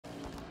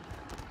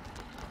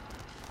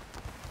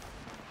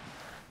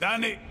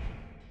Danny!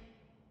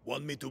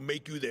 Want me to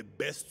make you the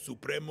best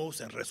Supremos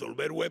and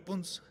Resolver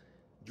weapons?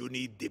 You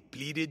need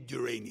depleted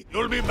uranium.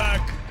 You'll be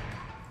back!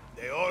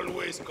 They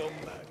always come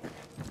back.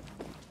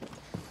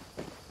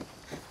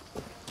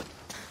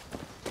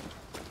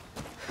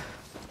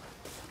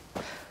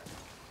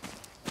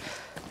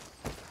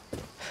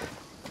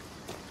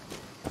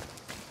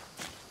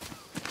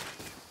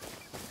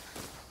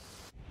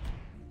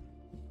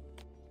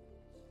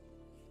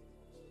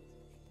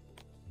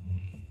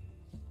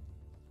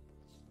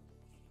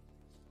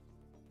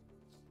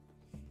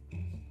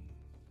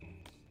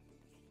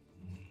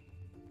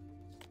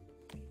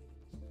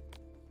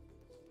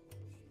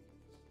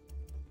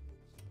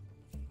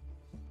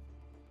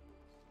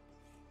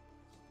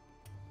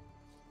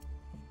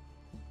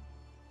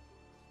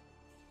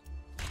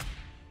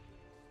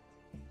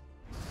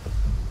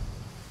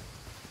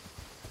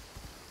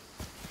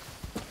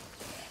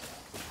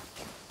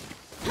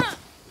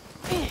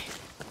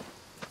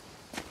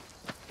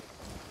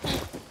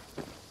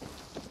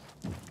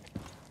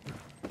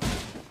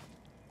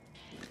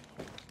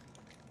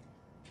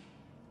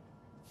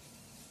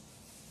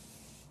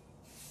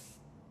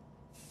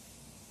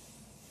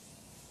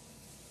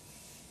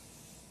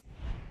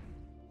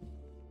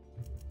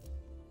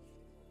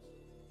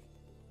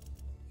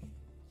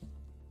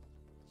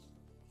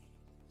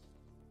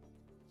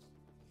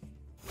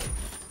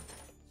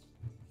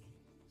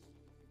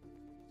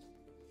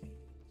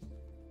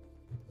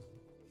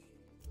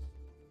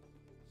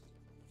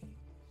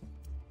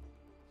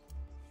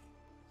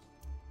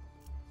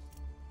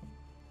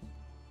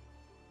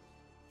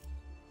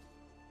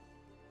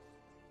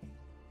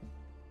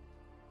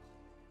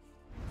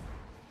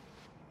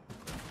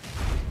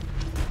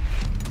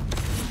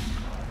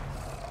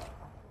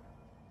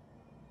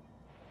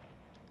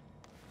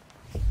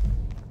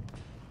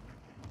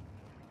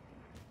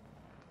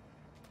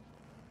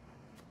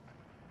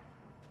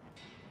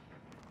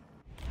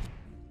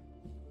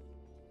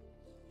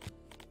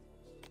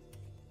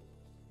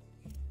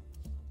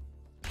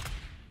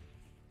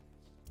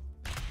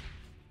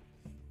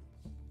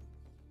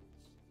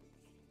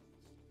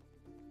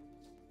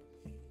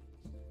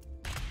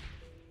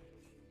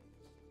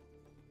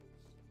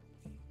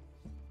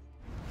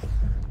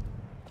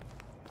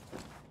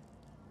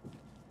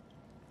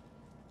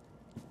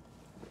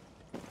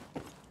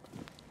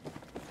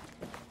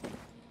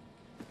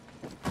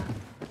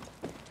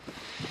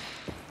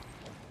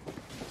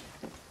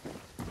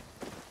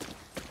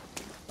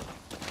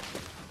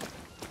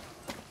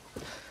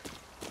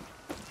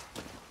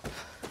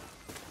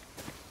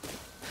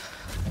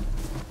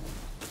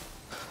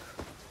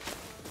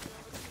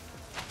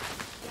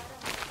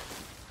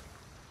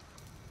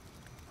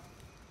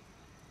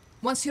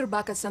 Once you're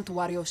back at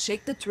Santuario,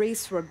 shake the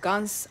trees for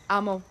guns,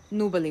 ammo,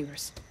 new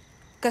believers.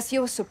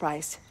 Castillo was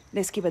surprised.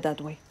 Let's keep it that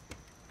way.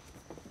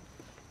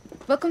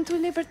 Welcome to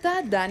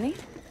Libertad, Danny.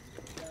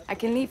 I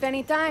can leave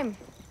any time.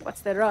 What's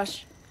the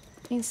rush?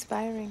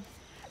 Inspiring.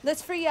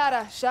 Let's free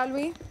Yara, shall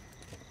we?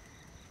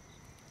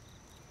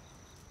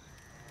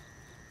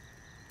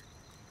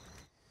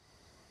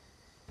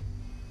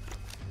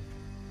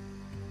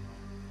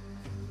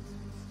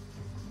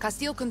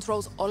 Castillo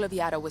controls all of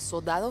Yara with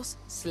soldados,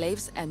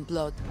 slaves, and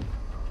blood.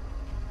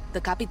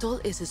 The capital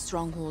is his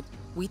stronghold.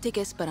 We take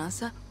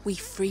Esperanza, we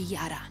free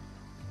Yara.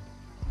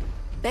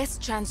 Best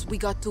chance we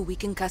got to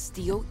weaken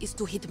Castillo is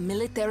to hit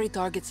military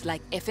targets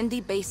like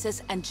FND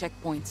bases and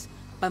checkpoints.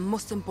 But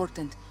most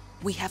important,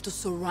 we have to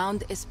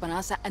surround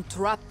Esperanza and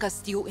trap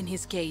Castillo in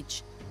his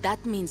cage.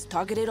 That means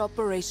targeted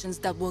operations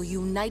that will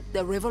unite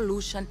the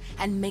revolution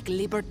and make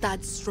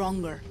Libertad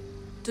stronger.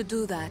 To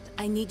do that,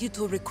 I need you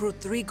to recruit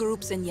 3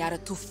 groups in Yara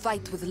to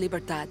fight with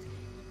Libertad.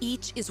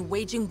 Each is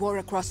waging war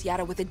across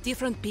Yara with a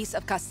different piece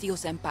of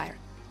Castillo's empire,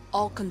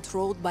 all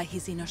controlled by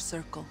his inner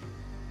circle.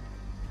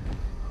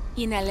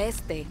 In El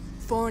Este,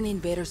 foreign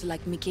invaders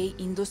like Mickey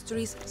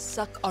Industries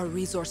suck our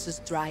resources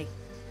dry,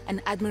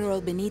 and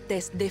Admiral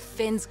Benitez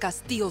defends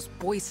Castillo's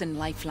poison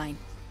lifeline.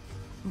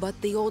 But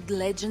the old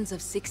legends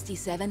of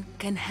 67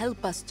 can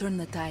help us turn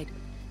the tide.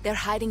 They're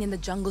hiding in the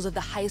jungles of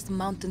the highest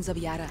mountains of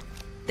Yara.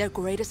 Their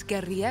greatest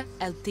guerrilla,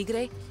 El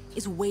Tigre,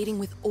 is waiting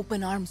with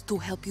open arms to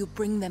help you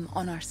bring them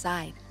on our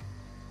side.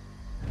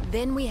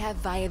 Then we have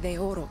Valle de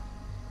Oro.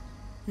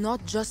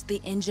 Not just the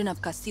engine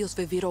of Castillo's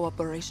Viviro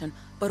operation,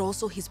 but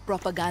also his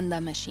propaganda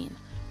machine,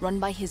 run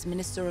by his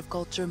Minister of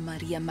Culture,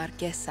 Maria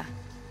Marquesa.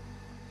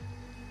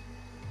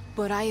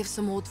 But I have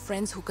some old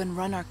friends who can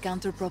run our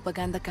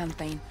counter-propaganda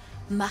campaign,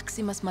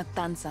 Maximas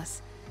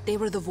Matanzas. They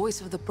were the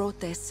voice of the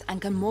protests and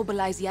can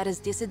mobilize Yara's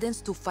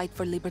dissidents to fight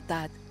for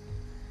Libertad.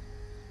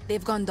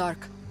 They've gone dark.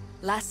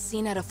 Last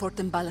seen at a fort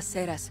in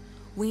Balaceras.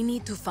 We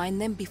need to find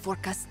them before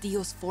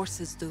Castillo's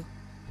forces do.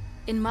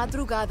 In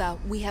Madrugada,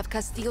 we have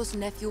Castillo's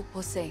nephew,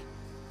 Jose,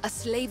 a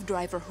slave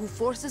driver who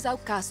forces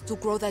outcasts to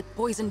grow that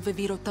poison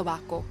Viviro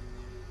tobacco.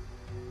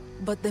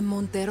 But the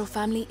Montero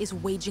family is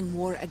waging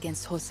war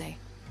against Jose.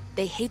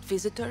 They hate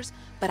visitors,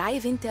 but I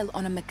have intel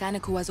on a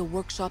mechanic who has a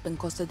workshop in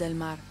Costa del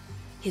Mar.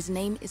 His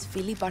name is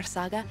Philip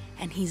Arzaga,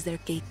 and he's their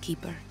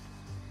gatekeeper.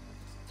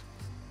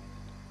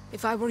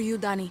 If I were you,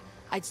 Danny,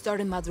 I'd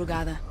start in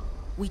Madrugada.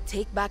 We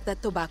take back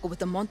that tobacco with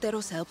the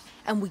Monteros' help,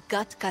 and we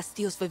gut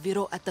Castillo's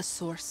Viviro at the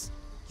source.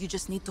 You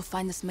just need to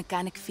find this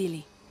mechanic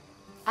Philly.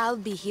 I'll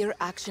be here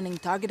actioning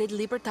targeted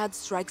Libertad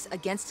strikes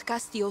against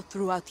Castillo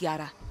throughout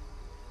Yara.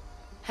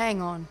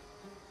 Hang on.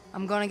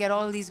 I'm gonna get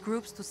all these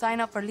groups to sign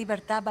up for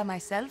Libertad by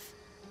myself?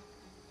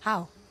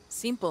 How?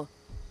 Simple.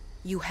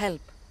 You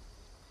help.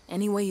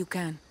 Any way you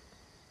can.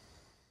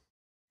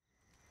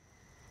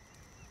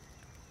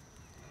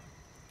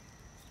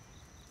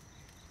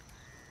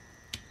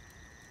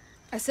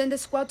 I send a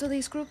squad to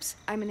these groups,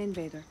 I'm an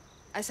invader.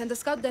 I send a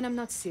scout, then I'm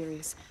not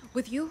serious.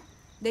 With you,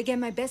 they get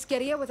my best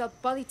guerrilla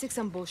without politics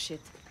and bullshit.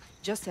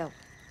 Just help.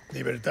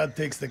 Libertad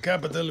takes the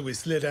capital, we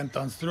slit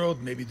Anton's throat,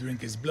 maybe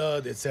drink his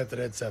blood,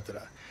 etc.,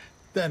 etc.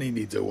 Then he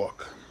needs a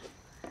walk.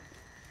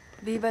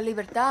 Viva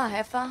Libertad,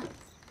 jefa.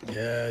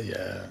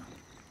 Yeah.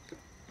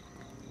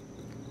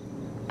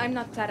 I'm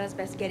not Clara's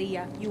best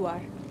guerrilla, you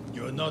are.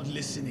 You're not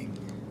listening.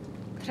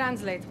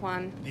 Translate,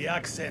 Juan. The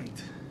accent.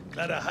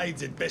 Clara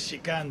hides it best she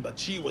can, but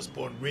she was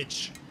born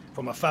rich.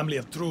 From a family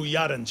of true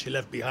Yaran she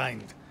left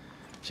behind.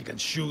 She can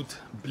shoot,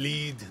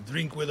 bleed,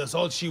 drink with us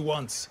all she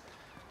wants.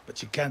 But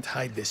she can't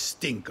hide the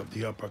stink of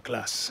the upper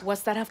class.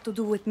 What's that have to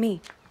do with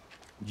me?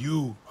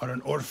 You are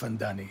an orphan,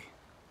 Danny.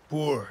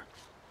 Poor,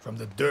 from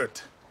the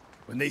dirt.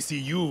 When they see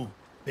you,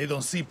 they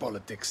don't see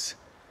politics.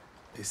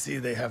 They see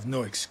they have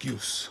no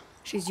excuse.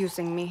 She's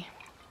using me.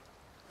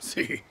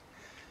 See?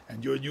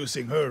 And you're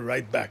using her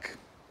right back.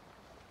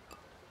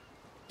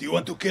 Do you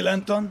want to kill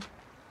Anton?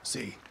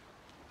 See.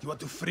 You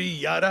want to free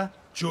Yara?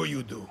 Sure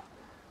you do.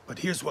 But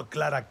here's what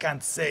Clara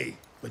can't say,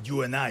 but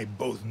you and I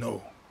both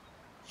know.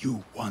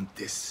 You want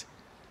this.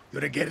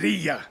 You're a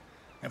guerrilla.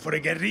 And for a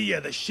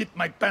guerrilla, the shit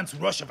my pants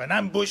rush of an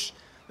ambush,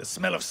 the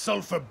smell of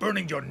sulfur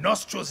burning your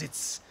nostrils,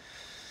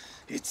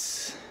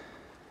 it's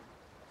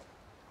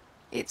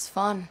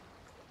fun.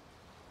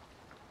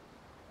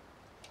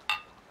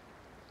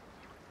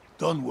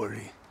 Don't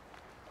worry.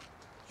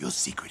 Your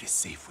secret is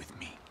safe with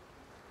me.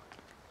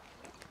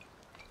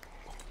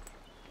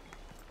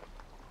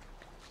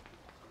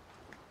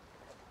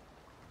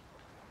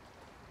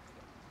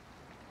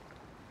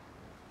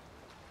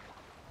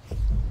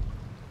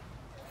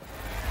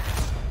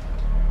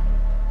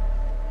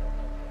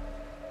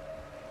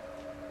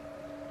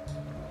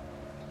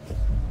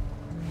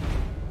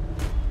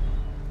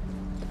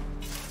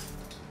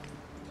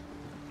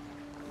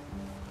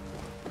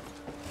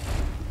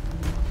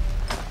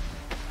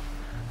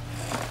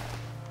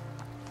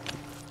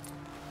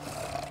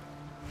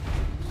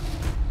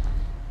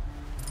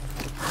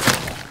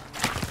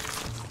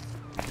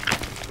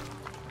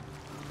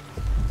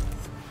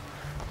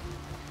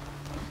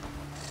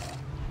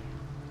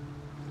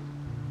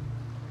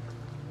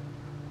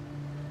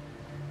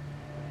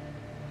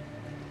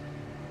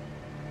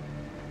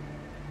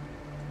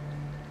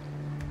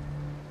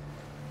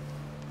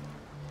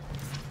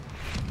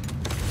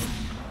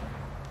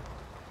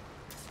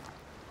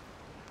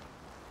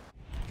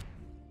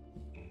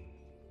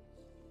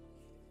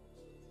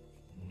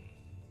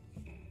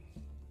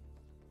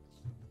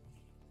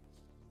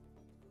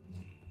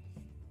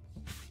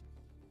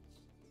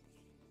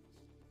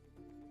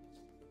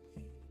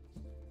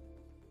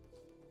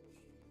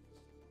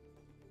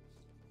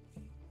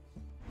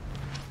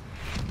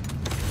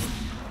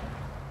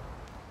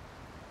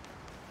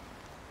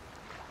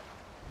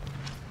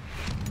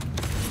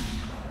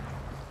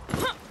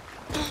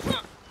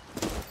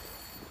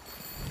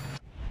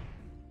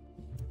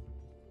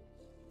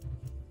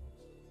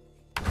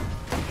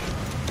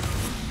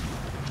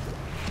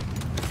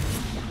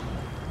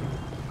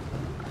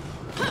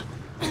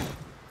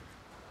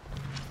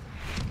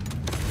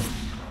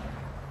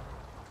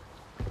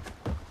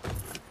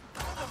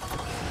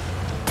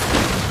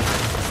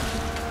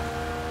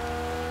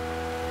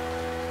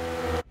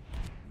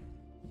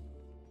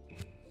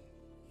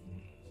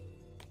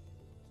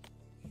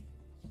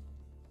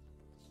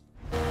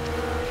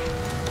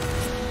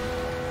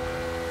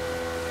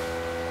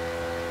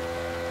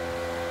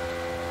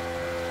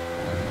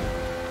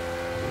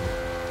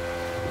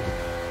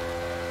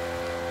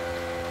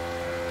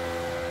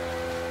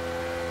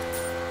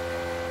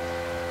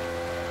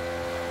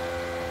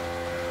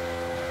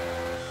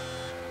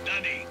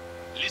 Danny,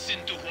 listen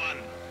to Juan.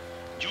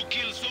 You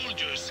kill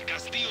soldiers,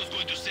 Castillo's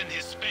going to send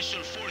his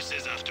special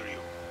forces after you.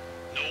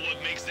 Know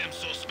what makes them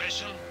so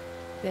special?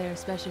 They're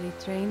specially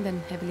trained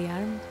and heavily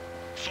armed.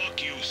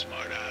 Fuck you,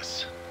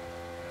 smartass.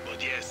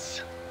 But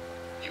yes,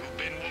 you've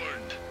been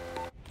warned.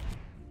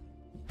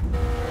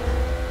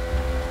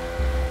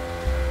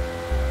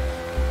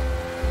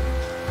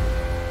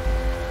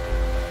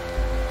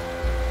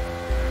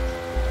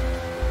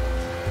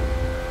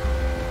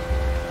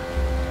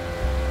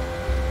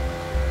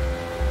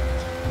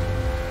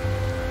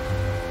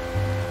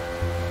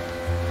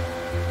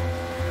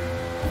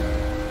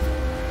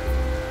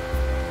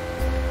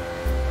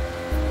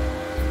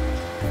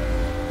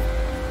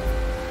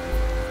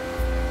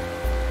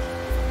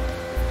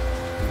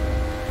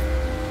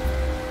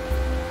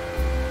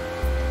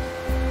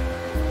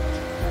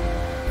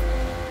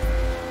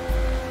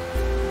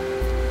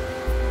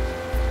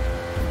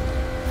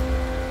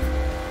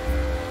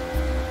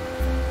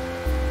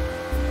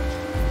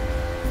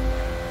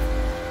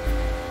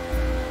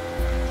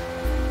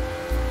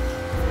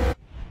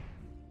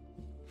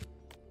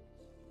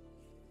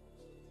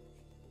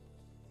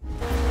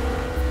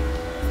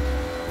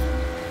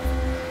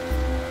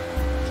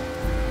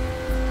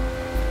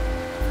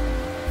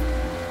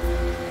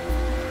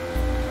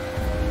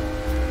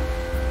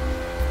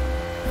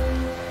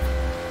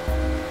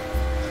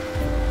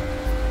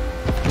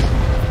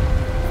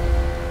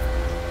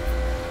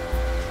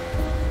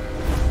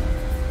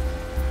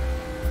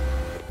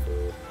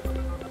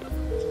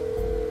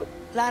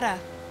 Lara,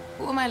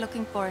 who am I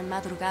looking for in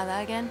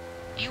Madrugada again?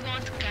 You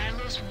want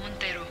Carlos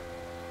Montero,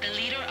 the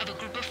leader of a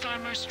group of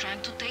farmers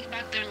trying to take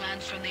back their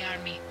land from the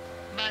army.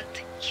 But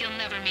he'll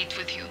never meet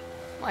with you.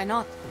 Why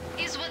not?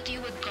 He's what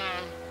you would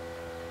call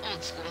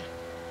old school.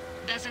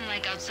 Doesn't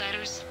like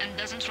outsiders and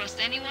doesn't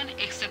trust anyone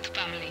except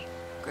family.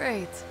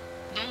 Great.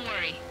 Don't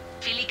worry,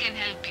 Philly can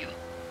help you.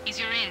 He's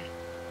your in.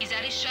 He's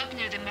at his shop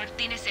near the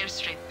Martinez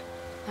airstrip.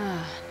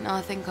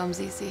 Nothing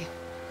comes easy.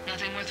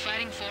 Nothing worth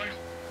fighting for.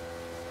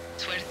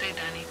 Suerte,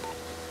 Danny.